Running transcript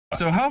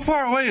So how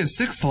far away is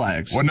Six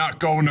Flags? We're not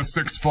going to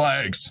Six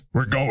Flags.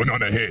 We're going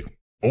on a hit.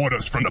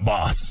 Orders from the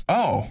boss.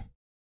 Oh.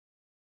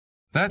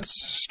 That's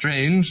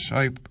strange.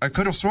 I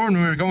could have sworn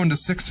we were going to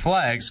Six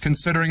Flags,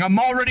 considering I'm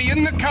already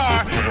in the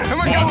car, and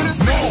we're going to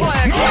Six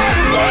Flags!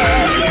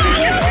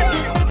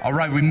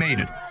 Alright, we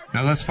made it.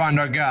 Now let's find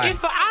our guy.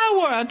 If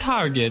I were a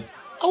target,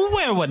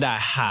 where would I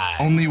hide?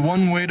 Only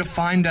one way to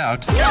find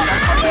out.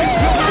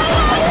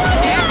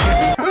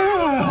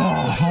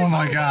 Oh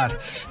my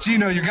god.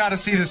 Gino, you gotta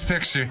see this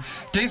picture.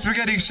 Gay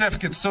Spaghetti Chef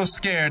gets so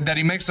scared that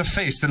he makes a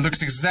face that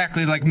looks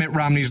exactly like Mitt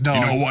Romney's dog.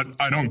 You know what?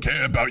 I don't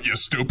care about your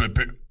stupid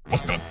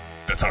What the?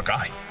 That's our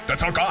guy.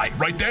 That's our guy,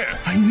 right there.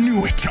 I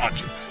knew it,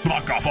 Judge.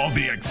 Block off all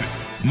the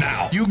exits,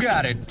 now. You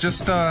got it.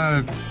 Just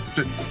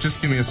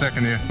give me a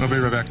second here. I'll be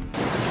right back.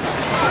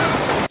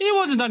 He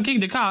wasn't on King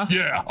the Car.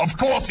 Yeah, of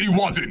course he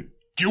wasn't.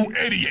 You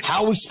idiot.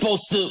 How are we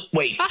supposed to...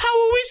 Wait. How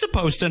are we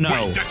supposed to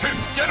know? Wait, that's him.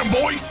 Get him,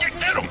 boys. Get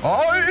him.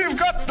 I've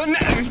got the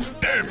net.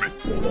 Damn it.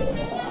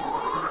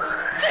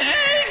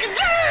 Take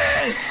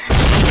this!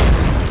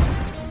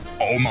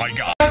 Oh my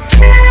god.